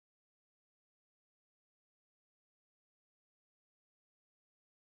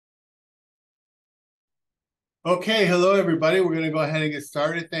Okay, hello everybody. We're going to go ahead and get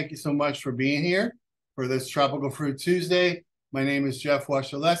started. Thank you so much for being here for this Tropical Fruit Tuesday. My name is Jeff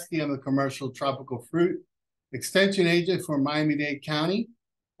Wasielewski. I'm the Commercial Tropical Fruit Extension Agent for Miami-Dade County.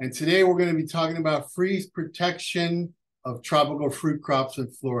 And today we're going to be talking about freeze protection of tropical fruit crops in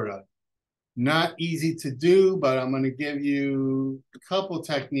Florida. Not easy to do, but I'm going to give you a couple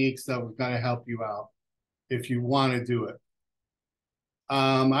techniques that are going to help you out if you want to do it.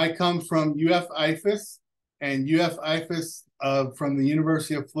 I come from UF IFAS, and UF IFAS from the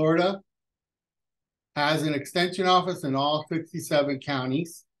University of Florida has an extension office in all 67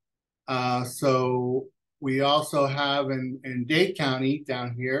 counties. So we also have in Dade County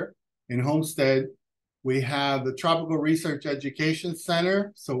down here in Homestead, we have the Tropical Research Education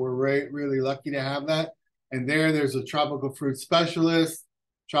Center. So we're really lucky to have that. And there's a tropical fruit specialist,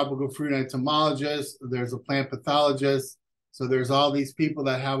 tropical fruit entomologist, there's a plant pathologist. So there's all these people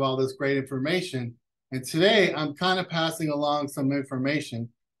that have all this great information. And today I'm kind of passing along some information.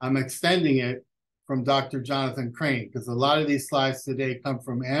 I'm extending it from Dr. Jonathan Crane because a lot of these slides today come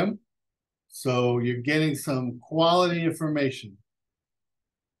from him. So you're getting some quality information.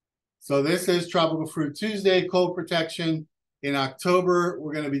 So this is Tropical Fruit Tuesday, cold protection. In October,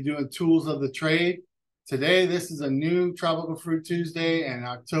 we're going to be doing tools of the trade. Today, this is a new Tropical Fruit Tuesday, and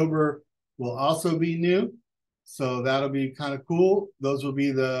October will also be new. So that'll be kind of cool. Those will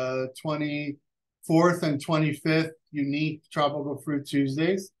be the 24th and 25th unique Tropical Fruit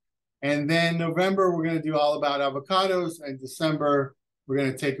Tuesdays. And then November, we're going to do all about avocados, and December, we're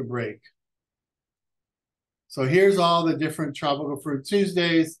going to take a break. So here's all the different Tropical Fruit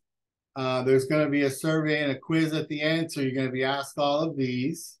Tuesdays. There's going to be a survey and a quiz at the end, so you're going to be asked all of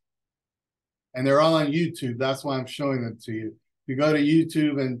these. And they're all on YouTube. That's why I'm showing them to you. If you go to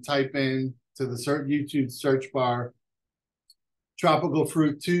YouTube and type in to the YouTube search bar, Tropical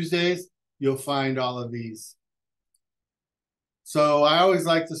Fruit Tuesdays, you'll find all of these. So I always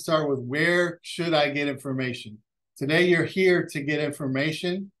like to start with, where should I get information? Today you're here to get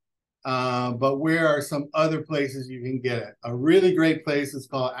information, but where are some other places you can get it? A really great place is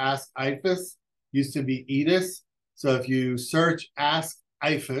called Ask IFAS, used to be EDIS. So if you search Ask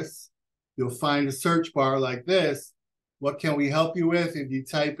IFAS, you'll find a search bar like this. What can we help you with? If you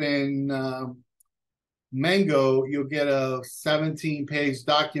type in mango, you'll get a 17-page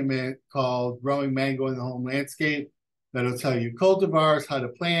document called Growing Mango in the Home Landscape that'll tell you cultivars, how to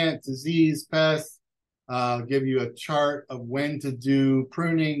plant, disease, pests, give you a chart of when to do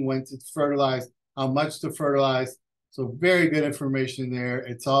pruning, when to fertilize, how much to fertilize. So very good information there.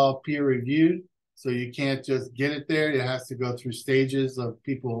 It's all peer reviewed, so you can't just get it there. It has to go through stages of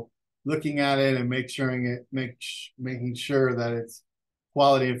people looking at it and making sure that it's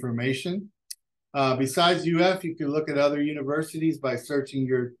quality information. Besides UF, you can look at other universities by searching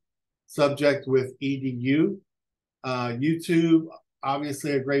your subject with EDU. YouTube,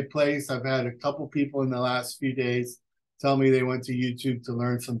 obviously a great place. I've had a couple people in the last few days tell me they went to YouTube to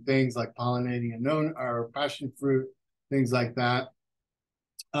learn some things like pollinating or passion fruit, things like that.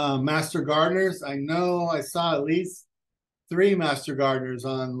 Master gardeners, I know I saw at least 3 master gardeners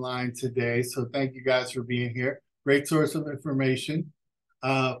online today, so thank you guys for being here. Great source of information.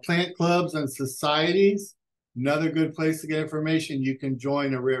 Plant clubs and societies, another good place to get information. You can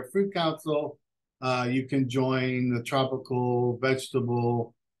join a Rare Fruit Council. You can join the Tropical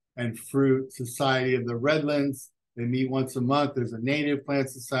Vegetable and Fruit Society of the Redlands. They meet once a month. There's a Native Plant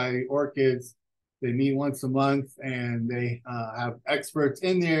Society, Orchids. They meet once a month, and they have experts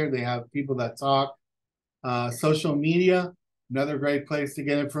in there. They have people that talk. Social media, another great place to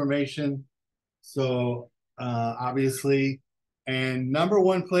get information. So obviously, and number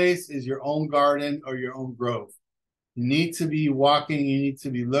one place is your own garden or your own grove. You need to be walking, you need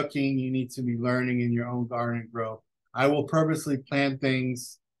to be looking, you need to be learning in your own garden and grove. I will purposely plant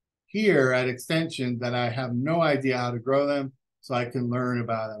things here at Extension that I have no idea how to grow them, so I can learn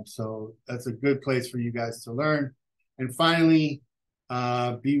about them. So that's a good place for you guys to learn. And finally,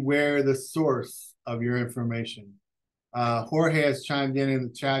 beware the source of your information. Jorge has chimed in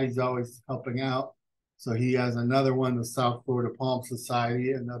the chat. He's always helping out. So he has another one, the South Florida Palm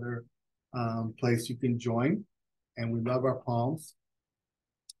Society, another place you can join. And we love our palms.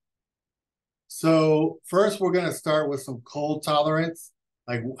 So first, we're going to start with some cold tolerance,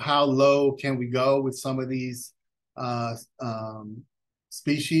 like how low can we go with some of these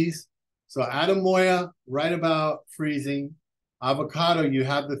species. So Adamoya, right about freezing. Avocado, you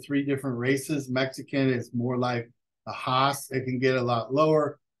have the 3 different races. Mexican is more like a Haas. It can get a lot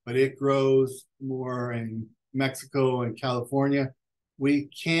lower, but it grows more in Mexico and California. We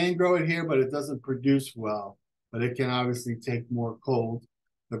can grow it here, but it doesn't produce well. But it can obviously take more cold.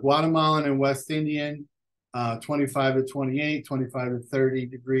 The Guatemalan and West Indian, 25 to 28, 25 to 30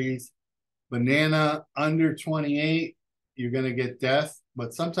 degrees. Banana under 28, you're going to get death,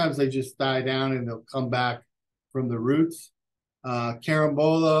 but sometimes they just die down and they'll come back from the roots.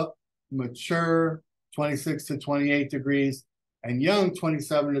 Carambola, mature, 26 to 28 degrees, and young,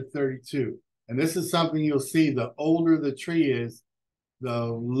 27 to 32. And this is something you'll see, the older the tree is, the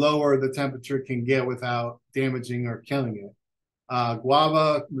lower the temperature can get without damaging or killing it.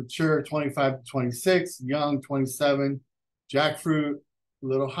 Guava, mature, 25 to 26, young, 27. Jackfruit, a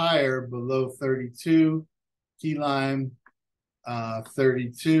little higher, below 32. Key lime,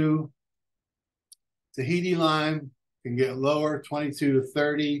 32. Tahiti lime can get lower, 22 to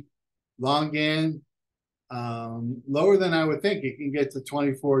 30. Longan, lower than I would think. It can get to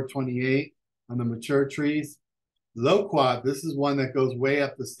 24, 28 on the mature trees. Loquat, this is one that goes way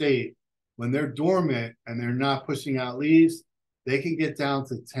up the state. When they're dormant and they're not pushing out leaves, they can get down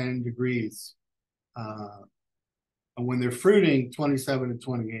to 10 degrees. And when they're fruiting, 27 to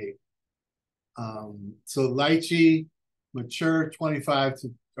 28. So lychee, mature 25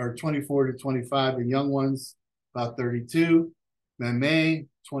 to or 24 to 25, and young ones about 32. Mamey,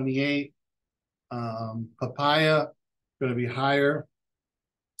 28. Papaya, going to be higher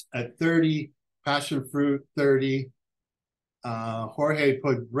at 30. Passion fruit, 30. Jorge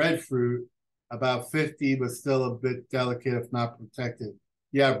put breadfruit about 50, but still a bit delicate if not protected.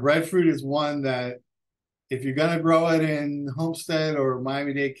 Yeah, breadfruit is one that if you're going to grow it in Homestead or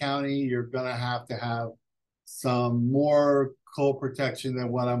Miami-Dade County, you're going to have some more cold protection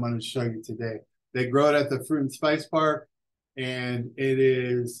than what I'm going to show you today. They grow it at the Fruit and Spice Park, and it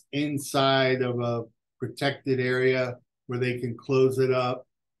is inside of a protected area where they can close it up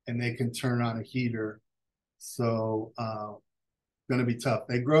and they can turn on a heater. So going to be tough.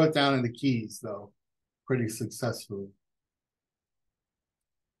 They grow it down in the Keys, though, pretty successfully.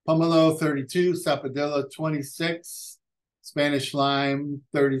 Pomelo, 32. Sapodilla, 26. Spanish lime,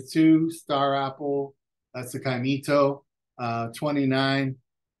 32. Star apple, that's the Caimito, 29.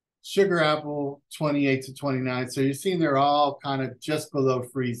 Sugar apple, 28 to 29. So you're seeing they're all kind of just below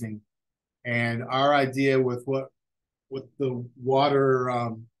freezing. And our idea with the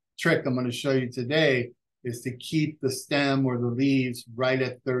water trick I'm going to show you today is to keep the stem or the leaves right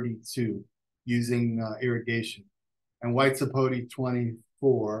at 32 using irrigation. And white sapote,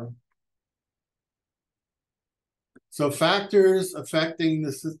 24. So factors affecting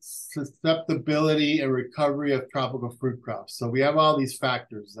the susceptibility and recovery of tropical fruit crops. So we have all these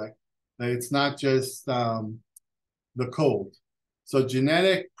factors that it's not just the cold. So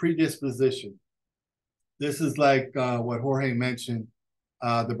genetic predisposition. This is like what Jorge mentioned,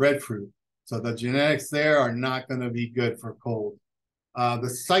 the breadfruit. So the genetics there are not going to be good for cold. The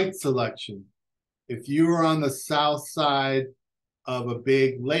site selection. If you are on the south side of a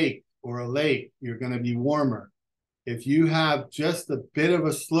big lake or a lake, you're going to be warmer. If you have just a bit of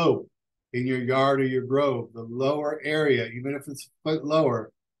a slope in your yard or your grove, the lower area, even if it's a foot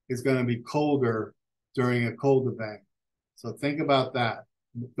lower, is going to be colder during a cold event. So think about that.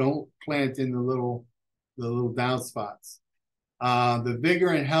 Don't plant in the little down spots. The vigor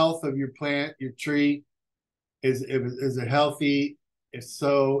and health of your plant, your tree, is it healthy? If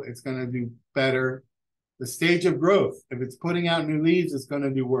so, it's going to do better. The stage of growth, if it's putting out new leaves, it's going to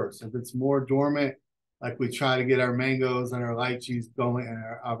do worse. If it's more dormant, like we try to get our mangoes and our lychees going and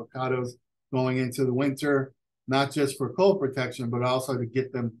our avocados going into the winter, not just for cold protection, but also to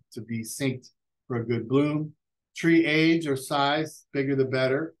get them to be synced for a good bloom. Tree age or size, bigger the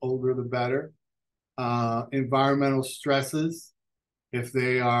better, older the better. Environmental stresses, if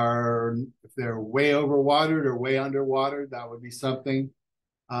they're way overwatered or way underwatered, that would be something.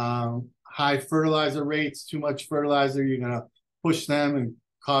 High fertilizer rates, too much fertilizer, you're going to push them and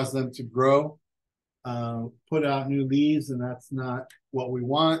cause them to grow, put out new leaves, and that's not what we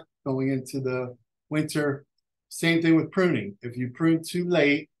want going into the winter. Same thing with pruning. If you prune too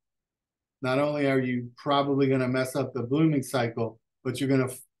late, not only are you probably going to mess up the blooming cycle, but you're going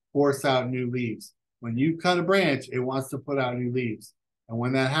to force out new leaves. When you cut a branch, it wants to put out new leaves. And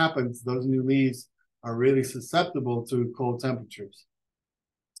when that happens, those new leaves are really susceptible to cold temperatures.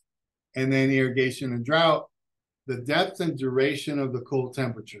 And then irrigation and drought, the depth and duration of the cold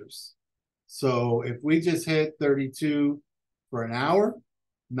temperatures. So if we just hit 32 for an hour,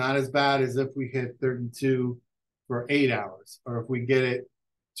 not as bad as if we hit 32 for 8 hours, or if we get it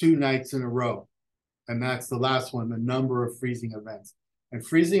 2 nights in a row. And that's the last one, the number of freezing events. And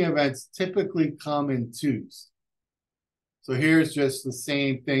freezing events typically come in twos. So here's just the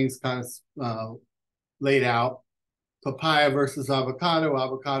same things kind of laid out. Papaya versus avocado.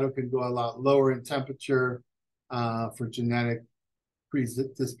 Avocado can go a lot lower in temperature for genetic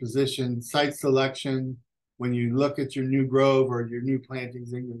predisposition. Site selection, when you look at your new grove or your new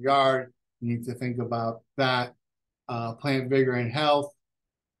plantings in your yard, you need to think about that. Plant vigor and health.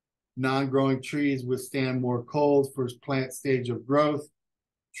 Non-growing trees withstand more cold for plant stage of growth.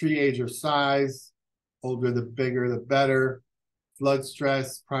 Tree age or size. Older the bigger the better. Flood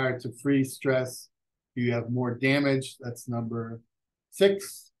stress prior to freeze stress. You have more damage. That's number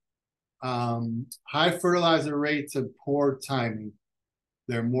 6. High fertilizer rates and poor timing.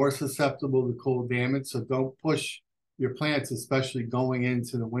 They're more susceptible to cold damage, so don't push your plants, especially going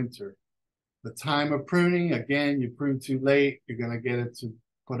into the winter. The time of pruning, again, you prune too late, you're going to get it to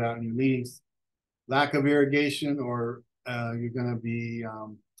put out new leaves. Lack of irrigation, or you're going to be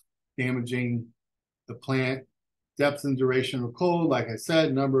damaging the plant. Depth and duration of cold, like I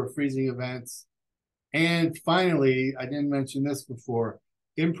said, number of freezing events. And finally, I didn't mention this before,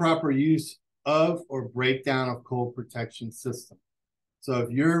 improper use of or breakdown of cold protection system. So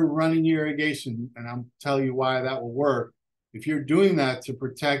if you're running irrigation, and I'll tell you why that will work, if you're doing that to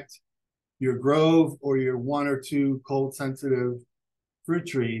protect your grove or your 1 or 2 cold sensitive fruit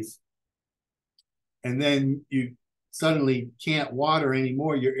trees, and then you suddenly can't water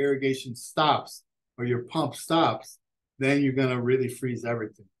anymore, your irrigation stops or your pump stops, then you're going to really freeze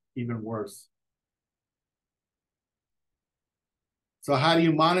everything, even worse. So how do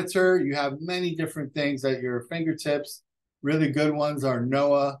you monitor? You have many different things at your fingertips. Really good ones are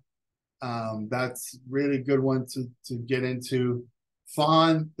NOAA. That's really good one to get into.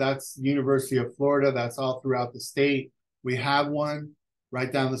 Fawn, that's University of Florida. That's all throughout the state. We have one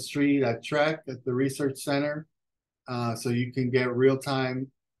right down the street at Trek at the Research Center. So you can get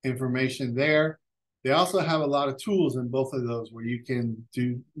real-time information there. They also have a lot of tools in both of those where you can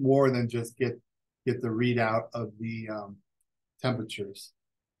do more than just get the readout of the temperatures.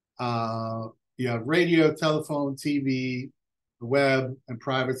 You have radio, telephone, TV, the web, and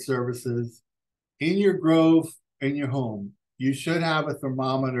private services. In your grove, in your home, you should have a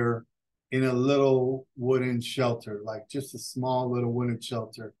thermometer in a little wooden shelter, like just a small little wooden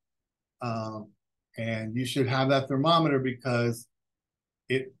shelter. And you should have that thermometer because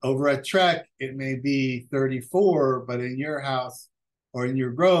over at Trek, it may be 34, but in your house or in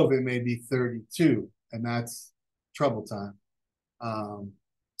your grove, it may be 32, and that's trouble time.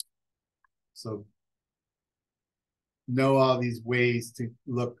 So know all these ways to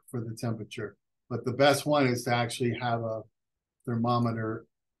look for the temperature, but the best one is to actually have a thermometer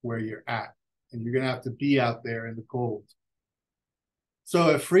where you're at, and you're going to have to be out there in the cold. So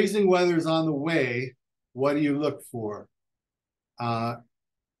if freezing weather is on the way, what do you look for?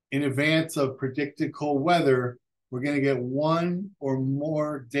 In advance of predicted cold weather, we're going to get 1 or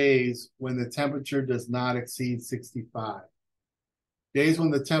more days when the temperature does not exceed 65. Days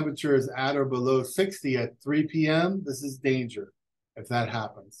when the temperature is at or below 60 at 3 p.m., this is danger if that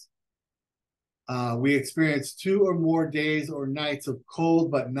happens. We experience 2 or more days or nights of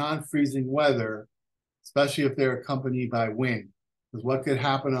cold but non-freezing weather, especially if they're accompanied by wind. Because what could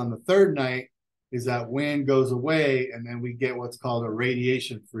happen on the 3rd night is that wind goes away, and then we get what's called a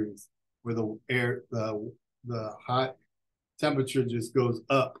radiation freeze, where the hot temperature just goes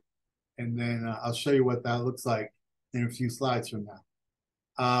up. And then I'll show you what that looks like in a few slides from now.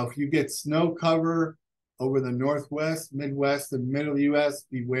 If you get snow cover over the Northwest, Midwest, and Middle U.S.,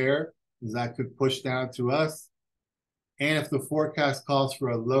 beware, because that could push down to us. And if the forecast calls for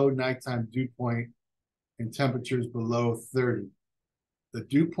a low nighttime dew point and temperatures below 30. The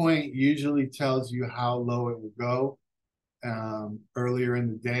dew point usually tells you how low it will go earlier in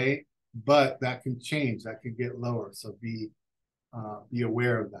the day, but that can change. That can get lower. So be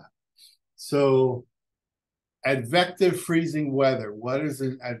aware of that. So advective freezing weather. What is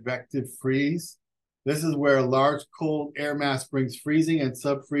an advective freeze? This is where a large cold air mass brings freezing and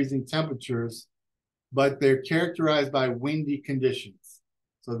sub-freezing temperatures, but they're characterized by windy conditions.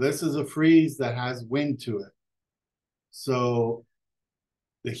 So this is a freeze that has wind to it. So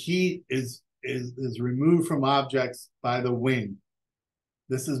the heat is removed from objects by the wind.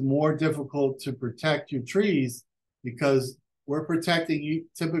 This is more difficult to protect your trees because we're protecting you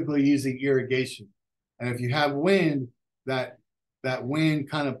typically using irrigation. And if you have wind, that wind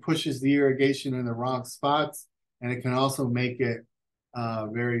kind of pushes the irrigation in the wrong spots, and it can also make it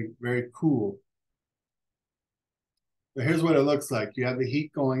very, very cool. But here's what it looks like. You have the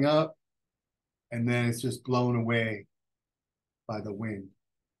heat going up, and then it's just blown away by the wind.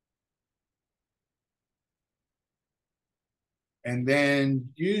 And then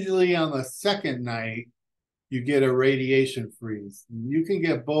usually on the 2nd night, you get a radiation freeze. You can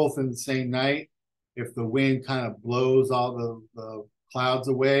get both in the same night if the wind kind of blows all the clouds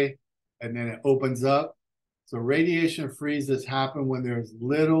away and then it opens up. So radiation freezes happen when there's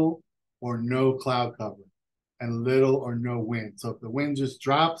little or no cloud cover. and little or no wind. So if the wind just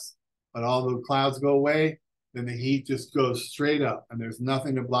drops, but all the clouds go away, then the heat just goes straight up and there's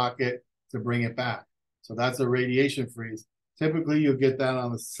nothing to block it to bring it back. So that's a radiation freeze. Typically, you'll get that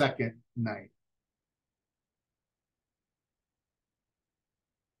on the second night.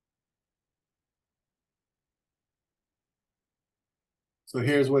 So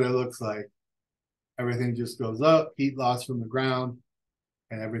here's what it looks like. Everything just goes up, heat loss from the ground,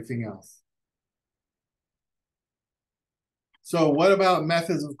 and everything else. So what about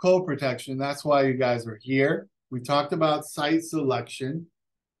methods of cold protection? That's why you guys are here. We talked about site selection.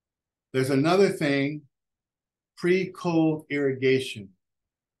 There's another thing, pre-cold irrigation.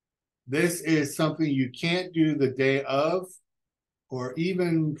 This is something you can't do the day of, or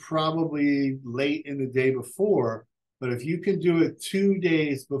even probably late in the day before. But if you can do it 2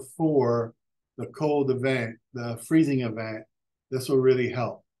 days before the cold event, the freezing event, this will really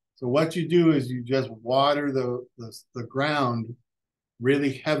help. So what you do is you just water the ground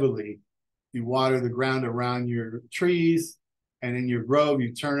really heavily. You water the ground around your trees, and in your grove,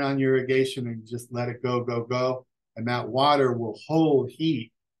 you turn on your irrigation and just let it go, go, go. And that water will hold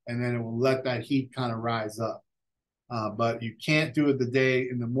heat, and then it will let that heat kind of rise up. But you can't do it the day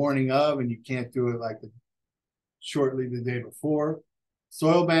in the morning of, and you can't do it like shortly the day before.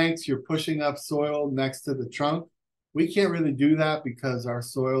 Soil banks, you're pushing up soil next to the trunk. We can't really do that because our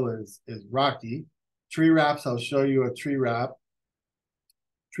soil is rocky. Tree wraps, I'll show you a tree wrap.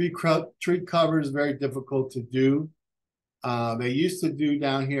 Tree cover is very difficult to do. They used to do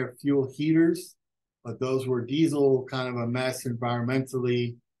down here fuel heaters, but those were diesel, kind of a mess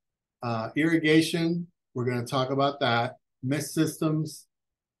environmentally. Irrigation, we're going to talk about that. Mist systems,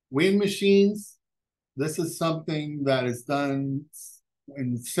 wind machines. This is something that is done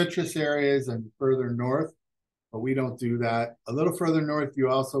in citrus areas and further north, but we don't do that. A little further north, you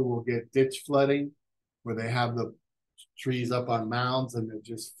also will get ditch flooding, where they have the trees up on mounds and they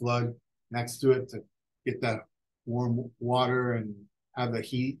just flood next to it to get that warm water and have the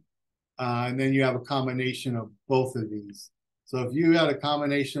heat. And then you have a combination of both of these. So if you had a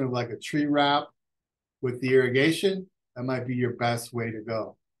combination of like a tree wrap with the irrigation, that might be your best way to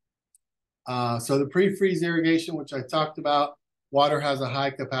go. So the pre-freeze irrigation, which I talked about, water has a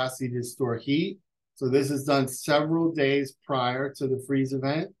high capacity to store heat. So this is done several days prior to the freeze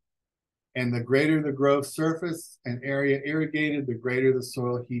event. And the greater the grove surface and area irrigated, the greater the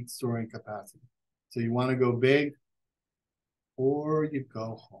soil heat storing capacity. So you want to go big or you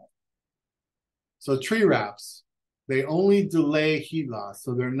go home. So tree wraps, they only delay heat loss.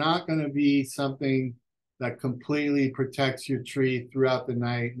 So they're not going to be something that completely protects your tree throughout the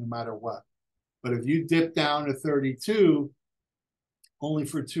night, no matter what. But if you dip down to 32 only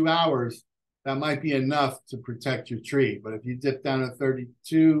for 2 hours, that might be enough to protect your tree. But if you dip down to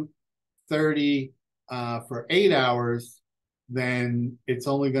 32, 30 for 8 hours, then it's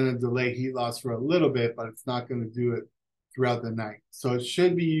only going to delay heat loss for a little bit, but it's not going to do it throughout the night. So it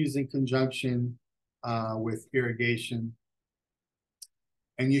should be used in conjunction with irrigation.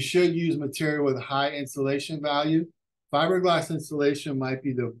 And you should use material with high insulation value. Fiberglass insulation might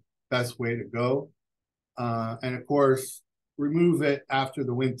be the best way to go. And of course, remove it after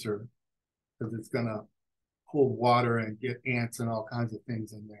the winter because it's going to hold water and get ants and all kinds of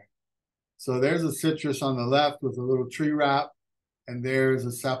things in there. So there's a citrus on the left with a little tree wrap, and there's a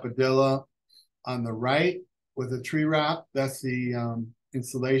sapodilla on the right with a tree wrap. That's the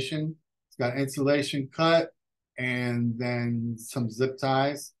insulation. It's got insulation cut and then some zip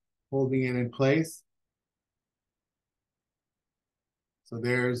ties holding it in place. So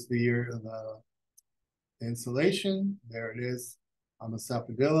there's the insulation. There it is on the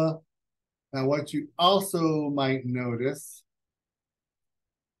sapodilla. Now what you also might notice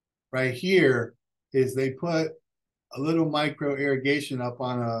right here is they put a little micro irrigation up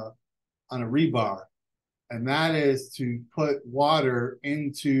on a rebar. And that is to put water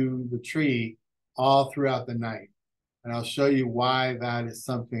into the tree all throughout the night. And I'll show you why that is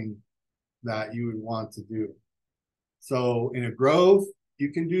something that you would want to do. So in a grove,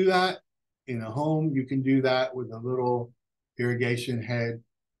 you can do that. In a home, you can do that with a little irrigation head.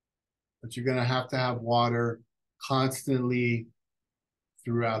 But you're going to have water constantly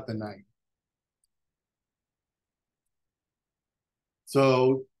throughout the night.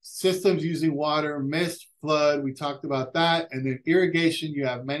 So systems using water, mist, flood, we talked about that. And then irrigation, you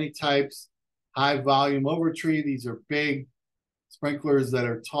have many types. High volume over tree, these are big sprinklers that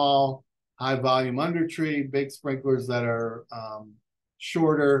are tall. High volume under tree, big sprinklers that are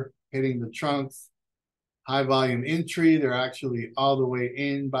shorter, hitting the trunks. High volume in tree, they're actually all the way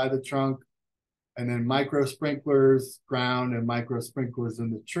in by the trunk. And then micro sprinklers, ground, and micro sprinklers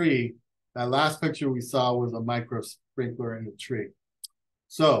in the tree. That last picture we saw was a micro sprinkler in the tree.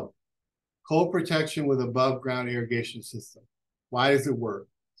 So, cold protection with above ground irrigation system. Why does it work?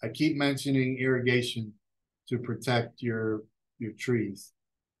 I keep mentioning irrigation to protect your trees.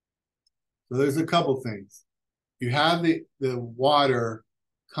 So there's a couple things. You have the water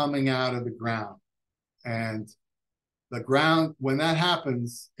coming out of the ground, and the ground, when that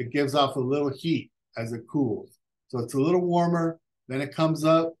happens, it gives off a little heat as it cools. So it's a little warmer, then it comes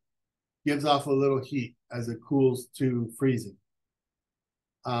up, gives off a little heat as it cools to freezing.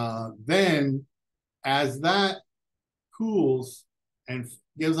 Then as that cools and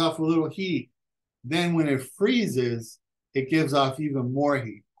gives off a little heat, then when it freezes, it gives off even more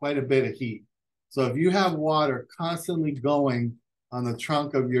heat, quite a bit of heat. So if you have water constantly going on the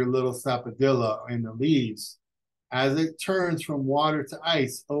trunk of your little sapodilla in the leaves, as it turns from water to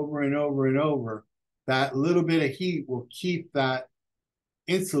ice over and over and over, that little bit of heat will keep that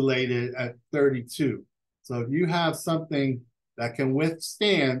insulated at 32. So if you have something that can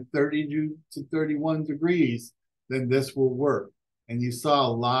withstand 32 to 31 degrees, then this will work. And you saw a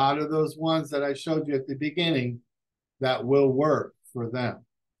lot of those ones that I showed you at the beginning that will work for them.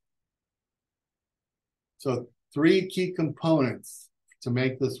 So 3 key components to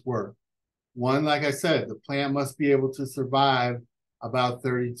make this work. One, like I said, the plant must be able to survive about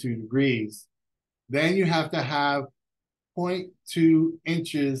 32 degrees. Then you have to have 0.2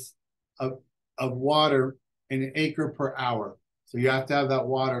 inches of water in an acre per hour. So you have to have that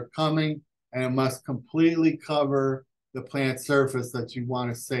water coming, and it must completely cover the plant surface that you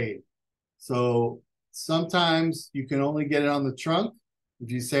want to save. So sometimes you can only get it on the trunk.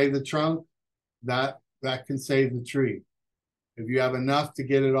 If you save the trunk, that can save the tree. If you have enough to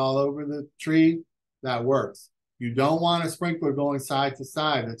get it all over the tree, that works. You don't want a sprinkler going side to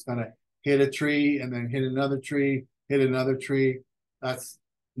side that's going to hit a tree and then hit another tree, hit another tree. That's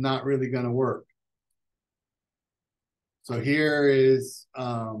not really going to work. So here is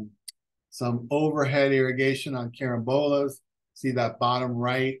some overhead irrigation on carambolas. See that bottom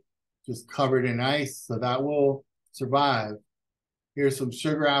right just covered in ice, so that will survive. Here's some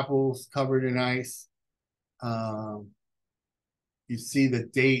sugar apples covered in ice. You see the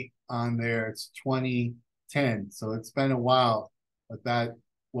date on there, it's 2010, so it's been a while, but that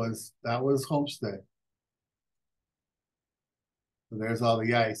was homestead. So there's all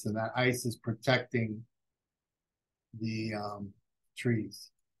the ice, and that ice is protecting the trees.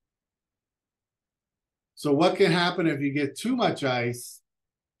 So what can happen if you get too much ice?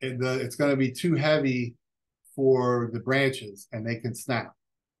 It's going to be too heavy for the branches, and they can snap.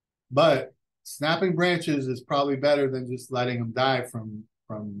 But snapping branches is probably better than just letting them die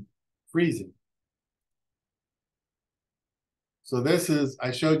from freezing. So this is,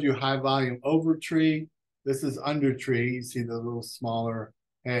 I showed you high volume over tree. This is under tree. You see the little smaller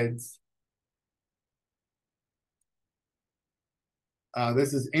heads.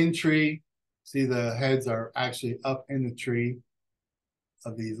 This is in tree. See the heads are actually up in the tree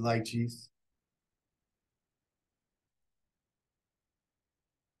of these lychees.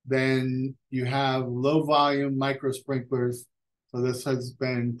 Then you have low volume micro sprinklers. So this has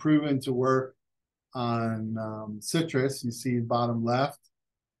been proven to work on citrus. You see bottom left,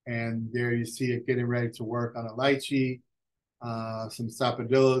 and there you see it getting ready to work on a lychee. Some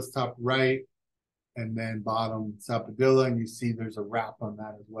sapodillas top right, and then bottom sapodilla, and you see there's a wrap on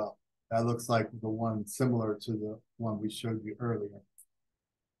that as well. That looks like the one similar to the one we showed you earlier.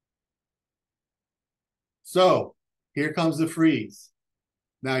 So here comes the freeze.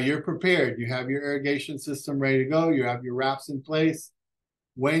 Now you're prepared. You have your irrigation system ready to go. You have your wraps in place.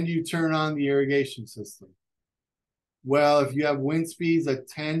 When do you turn on the irrigation system? Well, if you have wind speeds at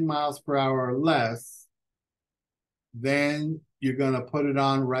 10 miles per hour or less, then you're going to put it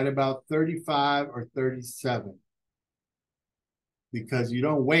on right about 35 or 37. Because you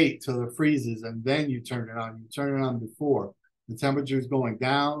don't wait till it freezes and then you turn it on. You turn it on before. The temperature is going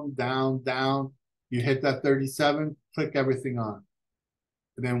down, down, down. You hit that 37, click everything on.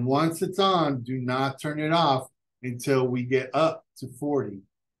 And then once it's on, do not turn it off until we get up to 40.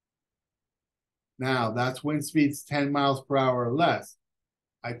 Now, that's wind speeds 10 miles per hour or less.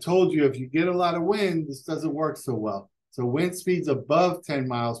 I told you if you get a lot of wind, this doesn't work so well. So wind speeds above 10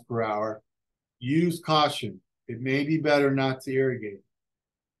 miles per hour, use caution. It may be better not to irrigate.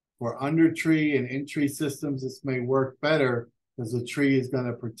 For under tree and in tree systems, this may work better because the tree is going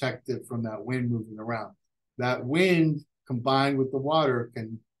to protect it from that wind moving around. That wind combined with the water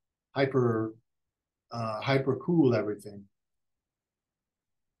can hyper cool everything.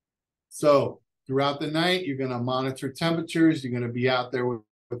 So throughout the night, you're going to monitor temperatures. You're going to be out there with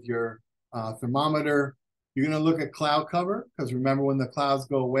your thermometer. You're going to look at cloud cover because remember when the clouds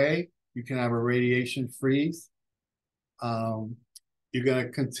go away, you can have a radiation freeze. You're going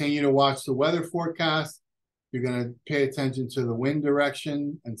to continue to watch the weather forecast. You're going to pay attention to the wind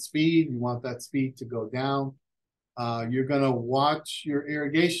direction and speed. You want that speed to go down. You're going to watch your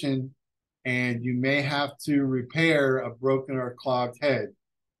irrigation, and you may have to repair a broken or clogged head.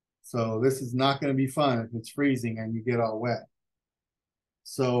 So this is not going to be fun if it's freezing and you get all wet.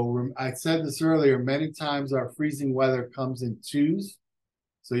 So I said this earlier, many times our freezing weather comes in twos.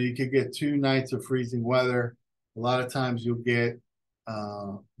 So you could get 2 nights of freezing weather. A lot of times you'll get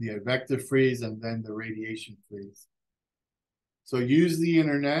the advective freeze and then the radiation freeze. So use the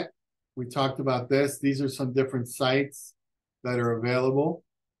internet. We talked about this. These are some different sites that are available.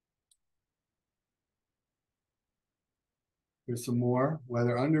 Here's some more.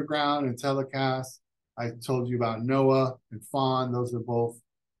 Weather Underground and Telecast. I told you about NOAA and FAWN. Those are both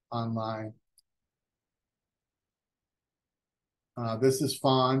online. This is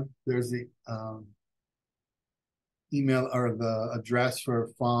FAWN. There's the email or the address for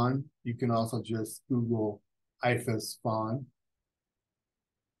FAWN. You can also just Google IFAS FAWN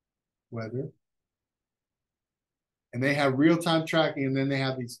weather. And they have real-time tracking, and then they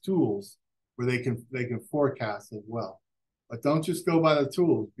have these tools where they can forecast as well. But don't just go by the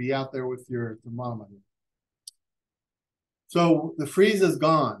tools. Be out there with your thermometer. So the freeze is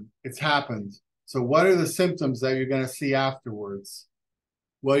gone. It's happened. So what are the symptoms that you're going to see afterwards?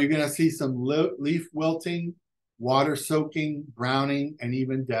 Well, you're going to see some leaf wilting, water soaking, browning, and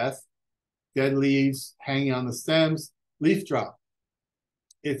even death. Dead leaves hanging on the stems, leaf drop.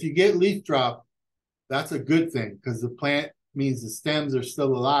 If you get leaf drop, that's a good thing because the plant means the stems are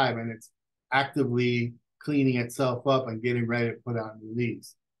still alive and it's actively cleaning itself up and getting ready to put out new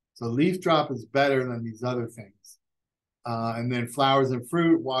leaves. So leaf drop is better than these other things. And then flowers and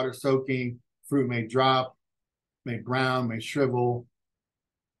fruit, water soaking, fruit may drop, may brown, may shrivel.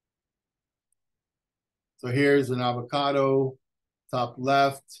 So here's an avocado, top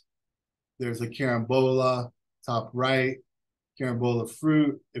left. There's a carambola, top right. Carambola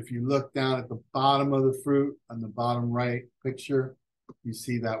fruit. If you look down at the bottom of the fruit on the bottom right picture, you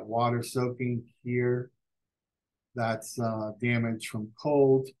see that water soaking here. That's damage from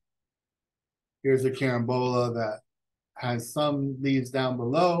cold. Here's a carambola that has some leaves down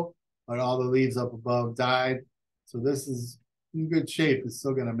below, but all the leaves up above died. So this is in good shape. It's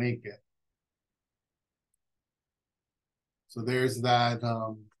still going to make it. So there's that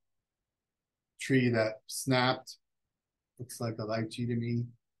tree that snapped. Looks like a lychee to me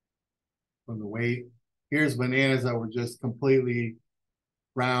from the weight. Here's bananas that were just completely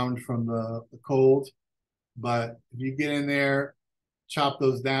browned from the cold. But if you get in there, chop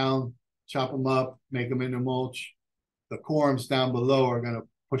those down, chop them up, make them into mulch, the corms down below are going to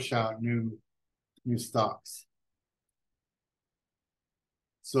push out new stalks.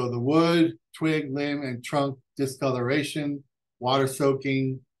 So the wood, twig, limb, and trunk discoloration, water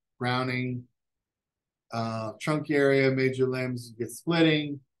soaking, browning, trunk area, major limbs get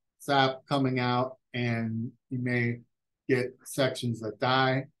splitting, sap coming out, and you may get sections that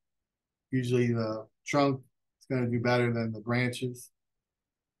die. Usually the trunk is going to do better than the branches.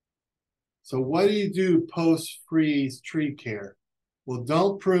 So what do you do post-freeze tree care? Well,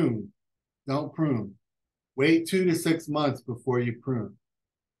 don't prune. Don't prune. Wait 2 to 6 months before you prune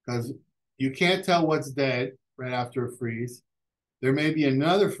because you can't tell what's dead right after a freeze. There may be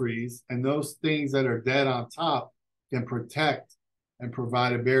another freeze, and those things that are dead on top can protect and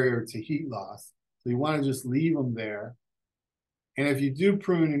provide a barrier to heat loss. So you want to just leave them there. And if you do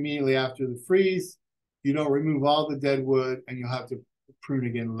prune immediately after the freeze, you don't remove all the dead wood, and you'll have to prune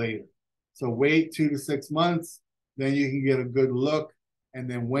again later. So wait 2 to 6 months, then you can get a good look. And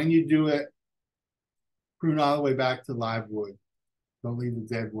then when you do it, prune all the way back to live wood. Don't leave the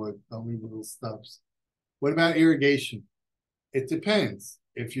dead wood. Don't leave the little stubs. What about irrigation? It depends.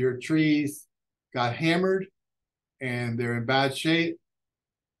 If your trees got hammered and they're in bad shape,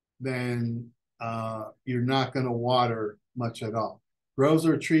 then you're not going to water much at all. Rows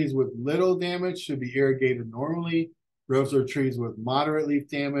or trees with little damage should be irrigated normally. Rows or trees with moderate leaf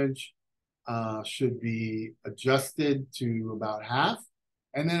damage should be adjusted to about half.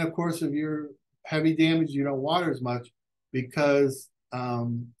 And then, of course, if you're heavy damage, you don't water as much because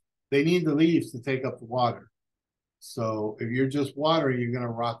they need the leaves to take up the water. So if you're just watering, you're going to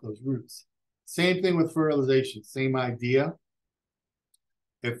rot those roots. Same thing with fertilization, same idea.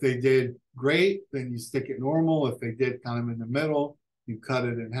 If they did great, then you stick it normal. If they did kind of in the middle, you cut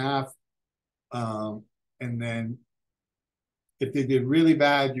it in half. And then if they did really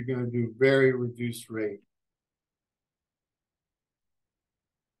bad, you're going to do very reduced rate.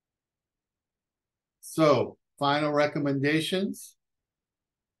 So final recommendations.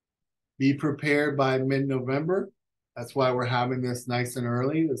 Be prepared by mid-November. That's why we're having this nice and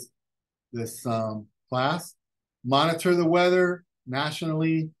early, this class. Monitor the weather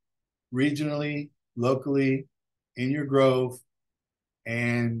nationally, regionally, locally, in your grove,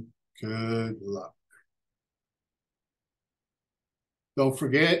 and good luck. Don't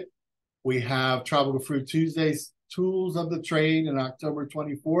forget, we have Tropical Fruit Tuesdays, Tools of the Trade, on October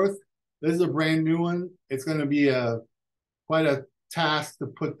 24th. This is a brand new one. It's going to be quite a task to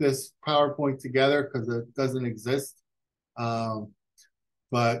put this PowerPoint together because it doesn't exist.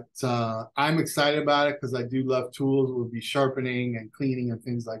 But I'm excited about it because I do love tools. We'll be sharpening and cleaning and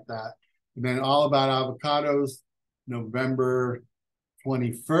things like that. And then all about avocados, November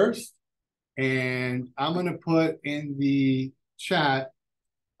 21st. And I'm going to put in the chat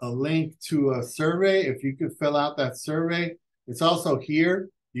a link to a survey. If you could fill out that survey, it's also here.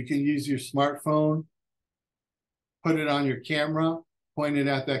 You can use your smartphone, put it on your camera, point it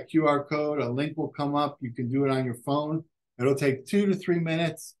at that QR code. A link will come up. You can do it on your phone. It'll take 2 to 3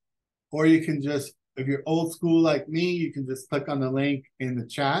 minutes. Or you can just, if you're old school like me, you can just click on the link in the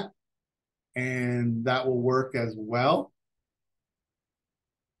chat, and that will work as well.